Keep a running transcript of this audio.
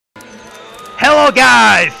Hello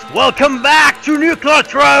guys, welcome back to Nuclear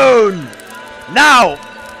Throne! Now,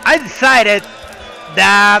 I decided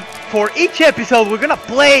that for each episode we're gonna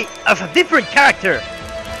play as a different character.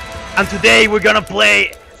 And today we're gonna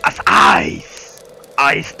play as Ice!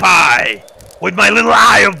 I Spy! With my little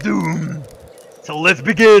Eye of Doom! So let's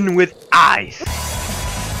begin with Ice.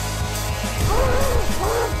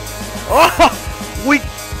 Oh! We...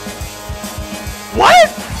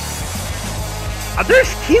 What? Are there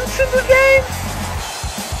skins in the game?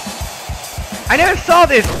 I never saw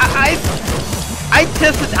this. I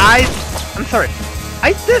tested Ice. I'm sorry.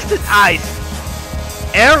 I tested Ice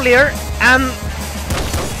earlier, and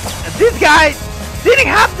this guy didn't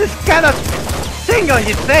have this kind of thing on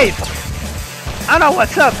his face. I don't know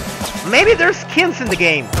what's up. Maybe there's skins in the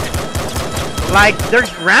game. Like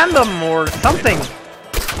there's random or something.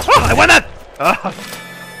 Oh, I want that.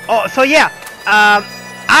 Oh, so yeah.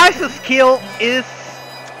 Ice's skill is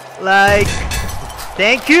like,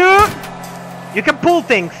 thank you. You can pull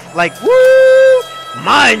things like woo,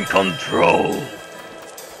 mind control.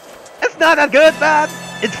 It's not that good, but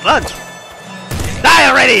it's fun. Die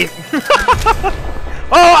already!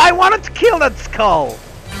 Oh, I wanted to kill that skull.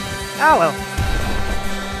 Oh well.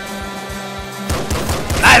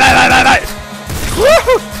 Die!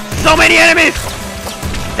 Woo! So many enemies.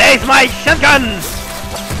 There's my shotgun.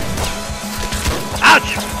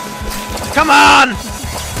 Ouch! Come on!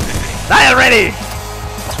 Die already!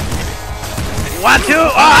 1, 2,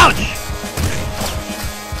 oh, ouch!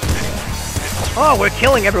 Oh, we're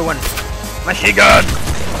killing everyone. Machine gun!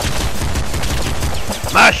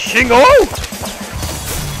 Machine gun! Oh!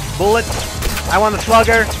 Bullet. I want the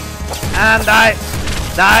slugger. And die.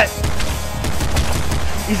 Die.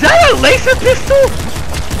 Is that a laser pistol?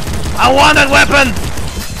 I want that weapon!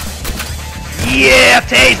 Yeah,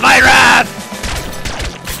 taste my wrath!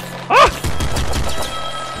 Oh!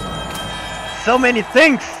 So many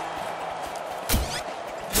things.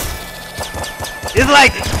 It's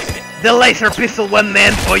like the laser pistol was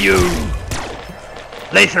meant for you.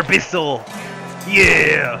 Laser pistol.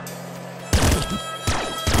 Yeah.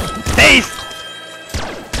 Taste.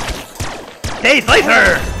 Taste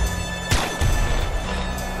laser.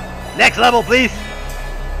 Next level, please.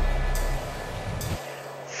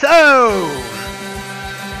 So.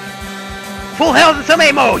 Full health and some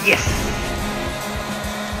ammo, yes!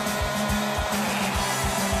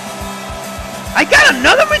 I got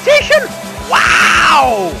another mutation?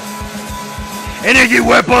 Wow! Energy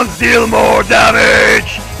weapons deal more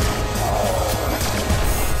damage!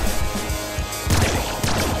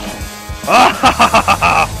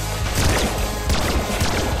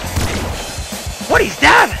 What is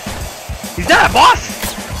that? Is that a boss?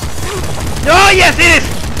 Oh yes it is!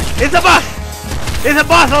 It's a boss! It's a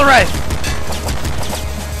boss, alright!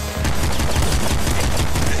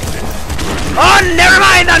 Oh, never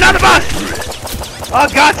mind! Another boss! Oh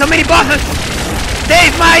god, so many bosses!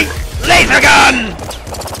 Save my laser gun!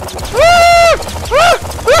 Woo! Woo!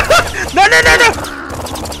 No!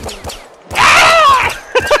 Ah!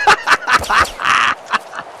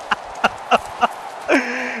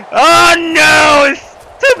 Oh no!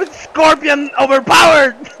 Stupid scorpion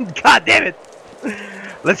overpowered! God damn it!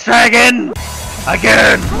 Let's try again!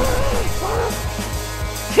 Again!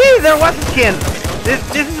 See, there was a skin! This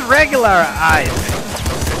is regular Ice.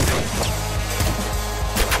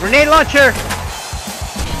 Grenade launcher.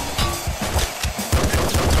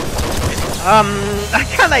 I'm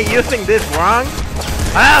kinda using this wrong.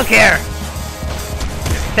 I don't care.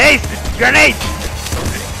 Taste grenade.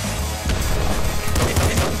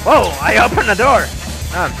 Whoa! I opened the door.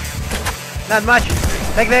 Not much.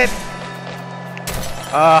 Take this.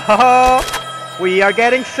 We are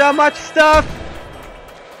getting so much stuff.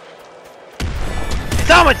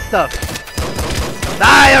 So much stuff!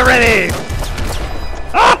 Die already!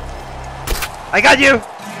 Oh! I got you!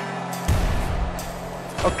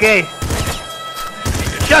 Okay.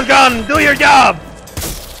 Shotgun, do your job!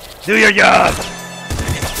 Do your job!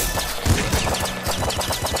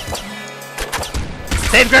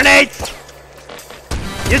 Save grenades!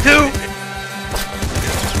 You too!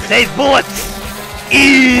 Save bullets!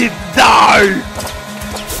 Eat! Die!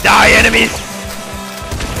 Die, enemies!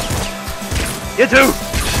 You too!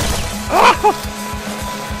 Oh.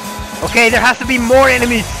 Okay, there has to be more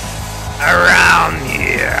enemies around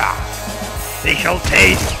here. They shall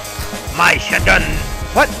taste my shotgun.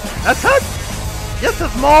 What? That's it? Just a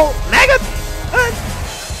small maggot? What?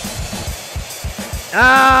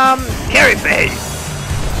 Scary face.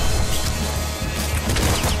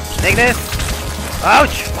 Take this.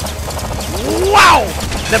 Ouch! Wow!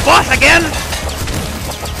 The boss again?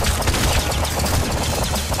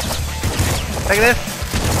 Take this.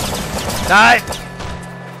 Die!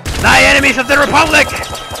 Die, enemies of the Republic!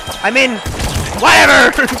 I mean, whatever!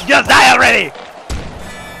 Just die already!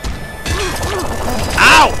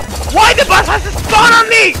 Ow! Why the boss has to spawn on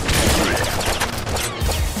me?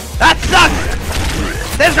 That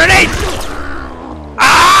sucks! There's grenades!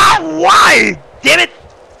 Ah! Why? Damn it!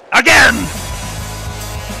 Again!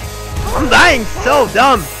 I'm dying so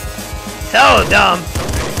dumb! So dumb!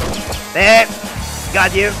 There!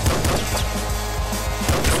 Got you!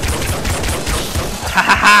 Ha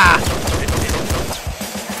ha ha!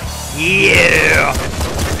 Yeah!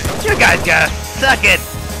 You guys gotta suck it!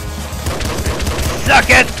 Suck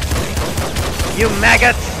it! You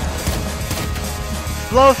maggots!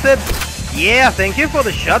 Explosives! Yeah, thank you for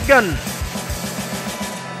the shotgun!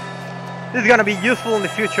 This is gonna be useful in the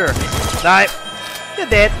future. Die! You're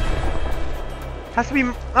dead! Has to be...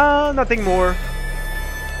 nothing more.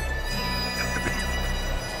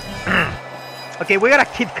 Okay, we gotta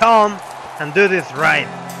keep calm and do this right.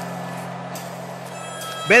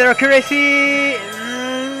 Better accuracy...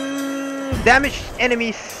 damage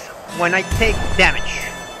enemies when I take damage.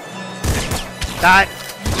 Die!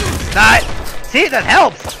 Die! See, that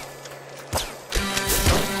helps!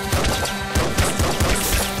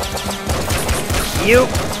 You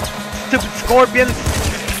stupid scorpions!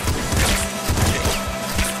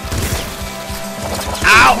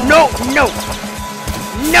 Ow! No! No!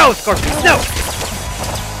 No, scorpions! No!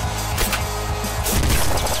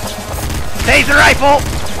 Taser rifle!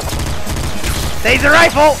 Taser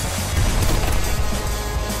rifle!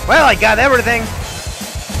 Well, I got everything.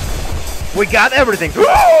 We got everything. Woo!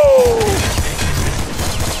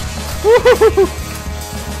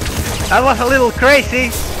 That was a little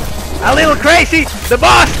crazy. A little crazy. The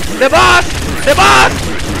boss! The boss! The boss!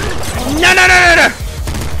 No, no, no, no, no!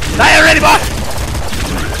 Die already, boss!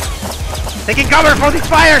 Taking cover for this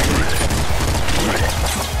fire!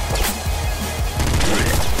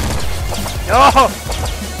 Oh!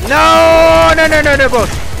 No! No, no, no, no, boss!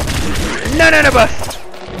 No, no, no, boss!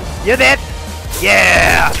 You dead?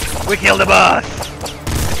 Yeah! We killed the boss!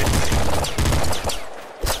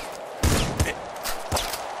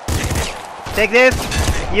 Take this!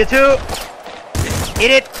 You too!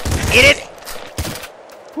 Eat it! Eat it!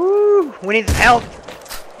 Woo! We need health!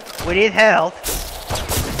 We need health!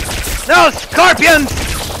 No! Scorpions!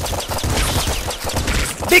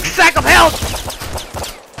 Big sack of health!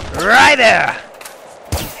 Right there!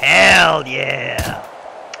 Hell yeah!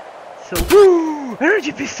 So, woo!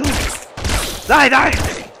 Energy pistol! Die, die!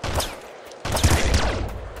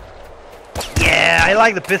 Yeah, I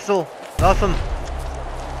like the pistol. Awesome.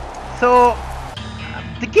 So,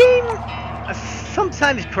 the game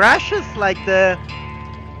sometimes crashes, like the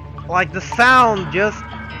sound just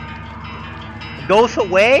goes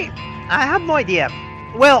away. I have no idea.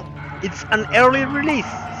 Well, it's an early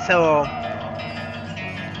release, so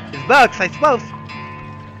it's bugs, I suppose.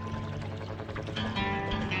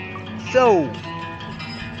 So,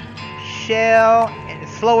 shell,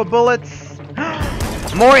 slower bullets,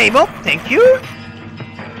 more ammo, thank you.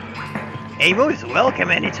 Ammo is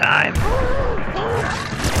welcome anytime.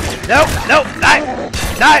 No, no, die,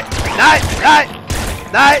 die, die, die,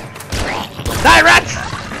 die, die, rats!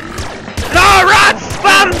 No, rats,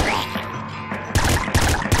 spam!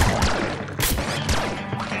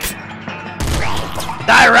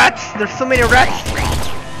 Die, rats! There's so many rats.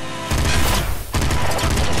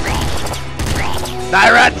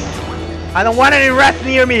 Die, rats! I don't want any rats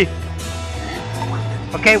near me.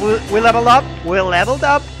 Okay, we leveled up. We leveled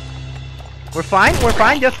up. We're fine,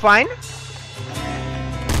 just fine.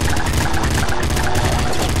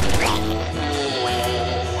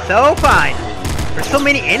 So fine. There's so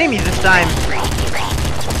many enemies this time.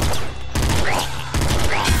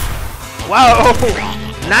 Wow!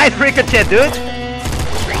 Nice ricochet, dude!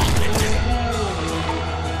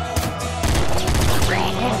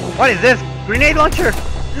 What is this? Grenade launcher?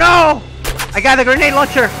 No! I got a grenade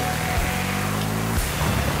launcher!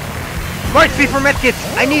 More XP for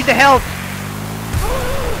medkits! I need the help!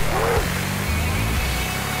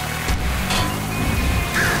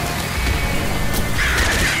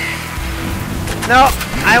 No!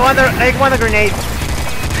 I want a grenade!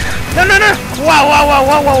 No, no, no! Wow, wow, wow,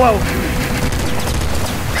 wow, wow, wow!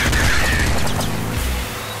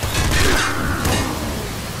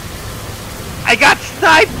 I got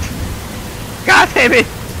sniped! God damn it!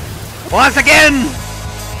 Once again!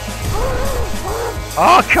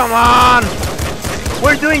 Oh, come on!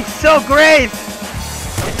 We're doing so great!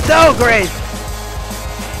 So great!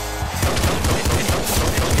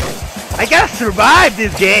 I gotta survive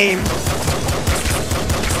this game!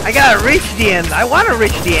 I gotta reach the end! I wanna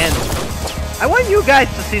reach the end! I want you guys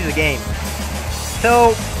to see the game.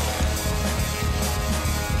 So,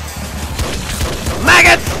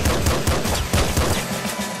 Maggots!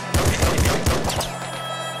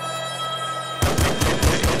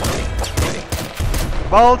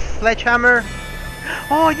 Bolts, sledgehammer.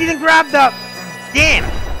 Oh, I didn't grab that. Damn!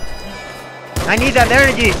 I need that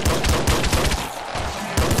energy.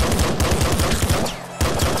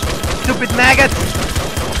 Stupid maggots!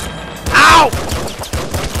 Ow!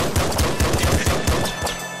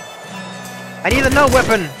 I need a no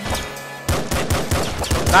weapon.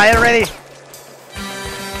 Die already.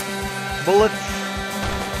 Bullets.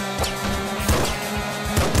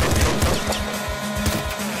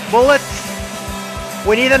 Bullets.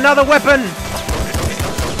 We need another weapon.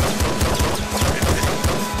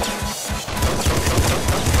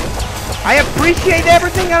 I appreciate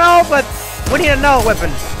everything and all, but we need another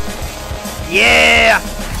weapon. Yeah!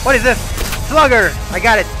 What is this? Slugger! I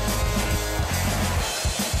got it.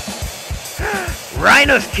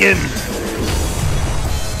 Rhino skin!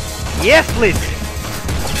 Yes, please!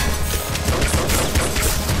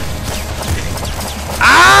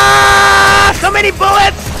 Ah! So many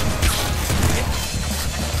bullets!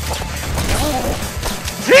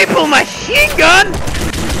 Triple machine gun!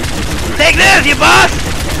 Take this, you boss!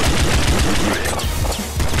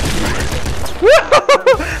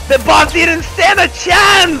 The boss didn't stand a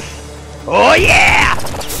chance! Oh yeah!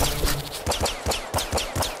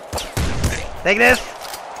 Take this!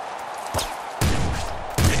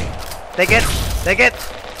 Take it! Take it!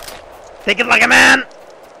 Take it like a man!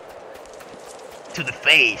 To the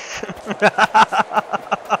face!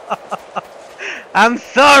 I'm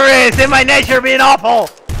sorry! It's in my nature being awful!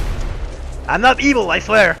 I'm not evil, I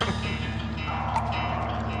swear!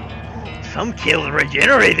 Some kills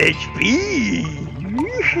regenerate HP!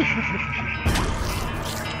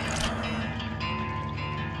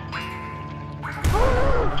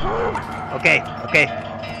 Okay, okay.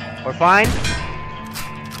 We're fine.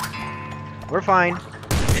 We're fine.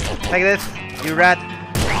 Take this, you rat.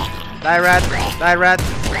 Die rat, die rat,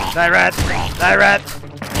 die rat, die rat.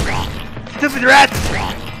 Stupid rats!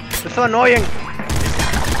 They're so annoying.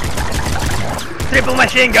 Triple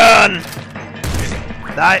machine gun!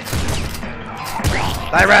 Die.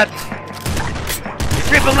 Die rat.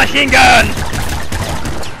 Triple machine gun!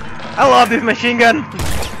 I love this machine gun!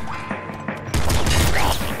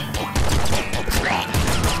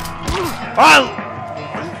 Oh!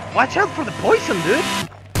 Watch out for the poison, dude!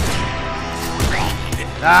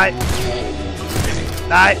 Die!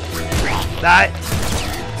 Die! Die!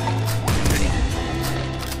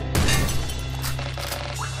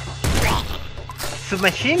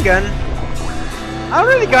 Submachine gun? I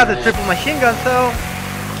already got the triple machine gun, so...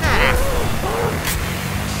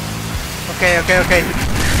 Okay, okay, okay.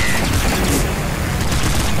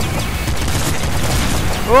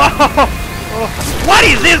 Whoa! Oh. What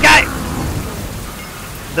is this guy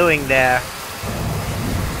doing there?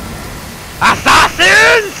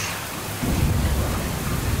 Assassins!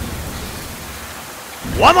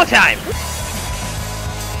 One more time.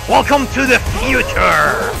 Welcome to the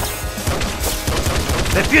future.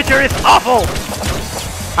 The future is awful.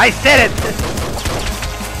 I said it.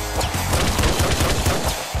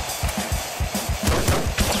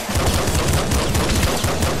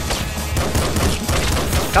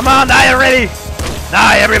 Come on, die already!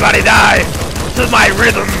 Die, everybody, die! To my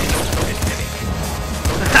rhythm!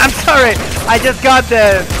 I'm sorry, I just got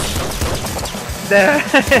the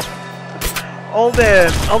all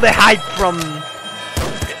the hype from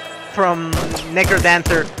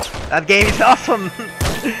Necrodancer. That game is awesome.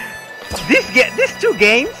 These two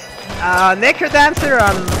games, Necrodancer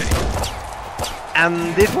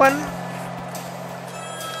and this one,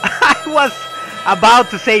 I was about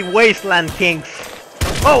to say Wasteland Kings.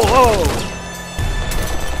 Oh, oh!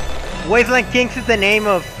 Wasteland Kings is the name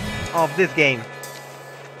of this game.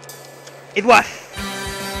 It was.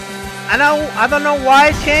 I don't know why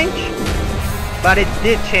it changed, but it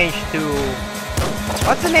did change to.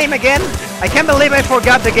 What's the name again? I can't believe I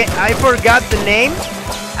forgot the game. I forgot the name,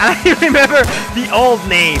 and I remember the old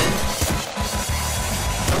name.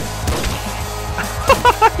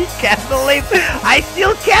 I can't believe I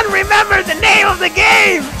still can't remember the name of the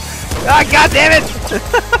game. Oh, God damn it!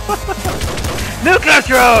 Nuclear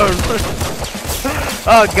drone!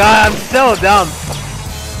 Oh God, I'm so dumb.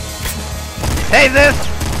 Hey, this!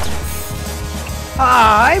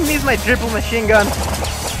 Ah, I miss my triple machine gun.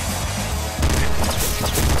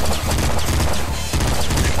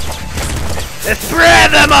 Let's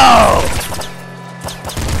spread them all!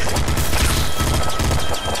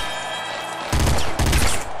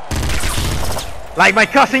 Like my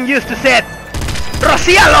cousin used to say,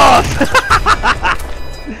 Rocialos!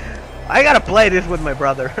 I gotta play this with my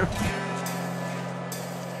brother.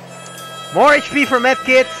 More HP for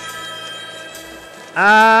medkits.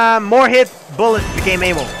 More hit bullets became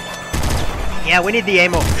ammo. Yeah, we need the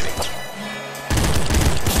ammo.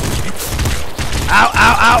 Ow,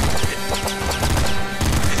 ow, ow.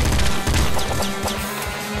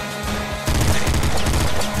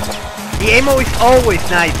 The ammo is always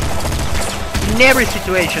nice. In every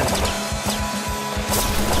situation.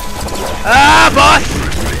 Ah, boss!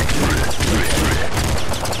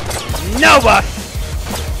 No, boss!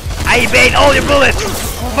 I evade all your bullets!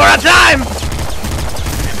 For a time!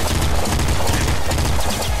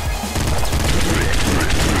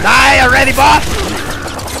 Die already, boss!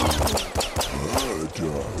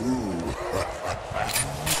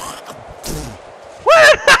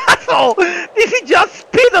 What an asshole! Did he just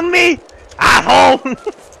spit on me? Asshole!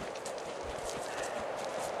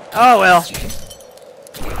 Oh well.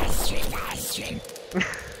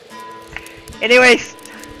 Anyways,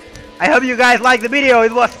 I hope you guys liked the video.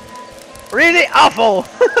 It was really awful.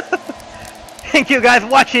 Thank you guys for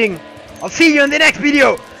watching. I'll see you in the next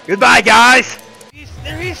video. Goodbye, guys.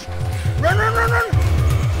 There is. Run, run, run, run.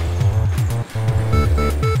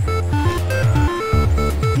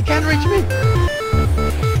 He can't reach me.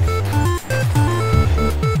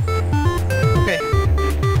 Okay.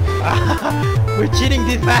 We're cheating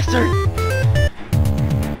this bastard.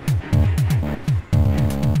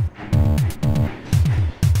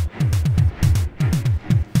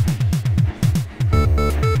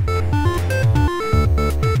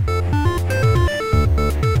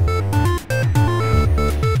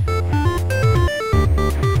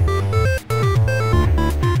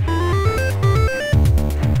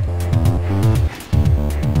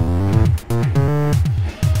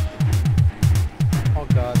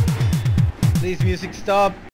 Please, music, stop.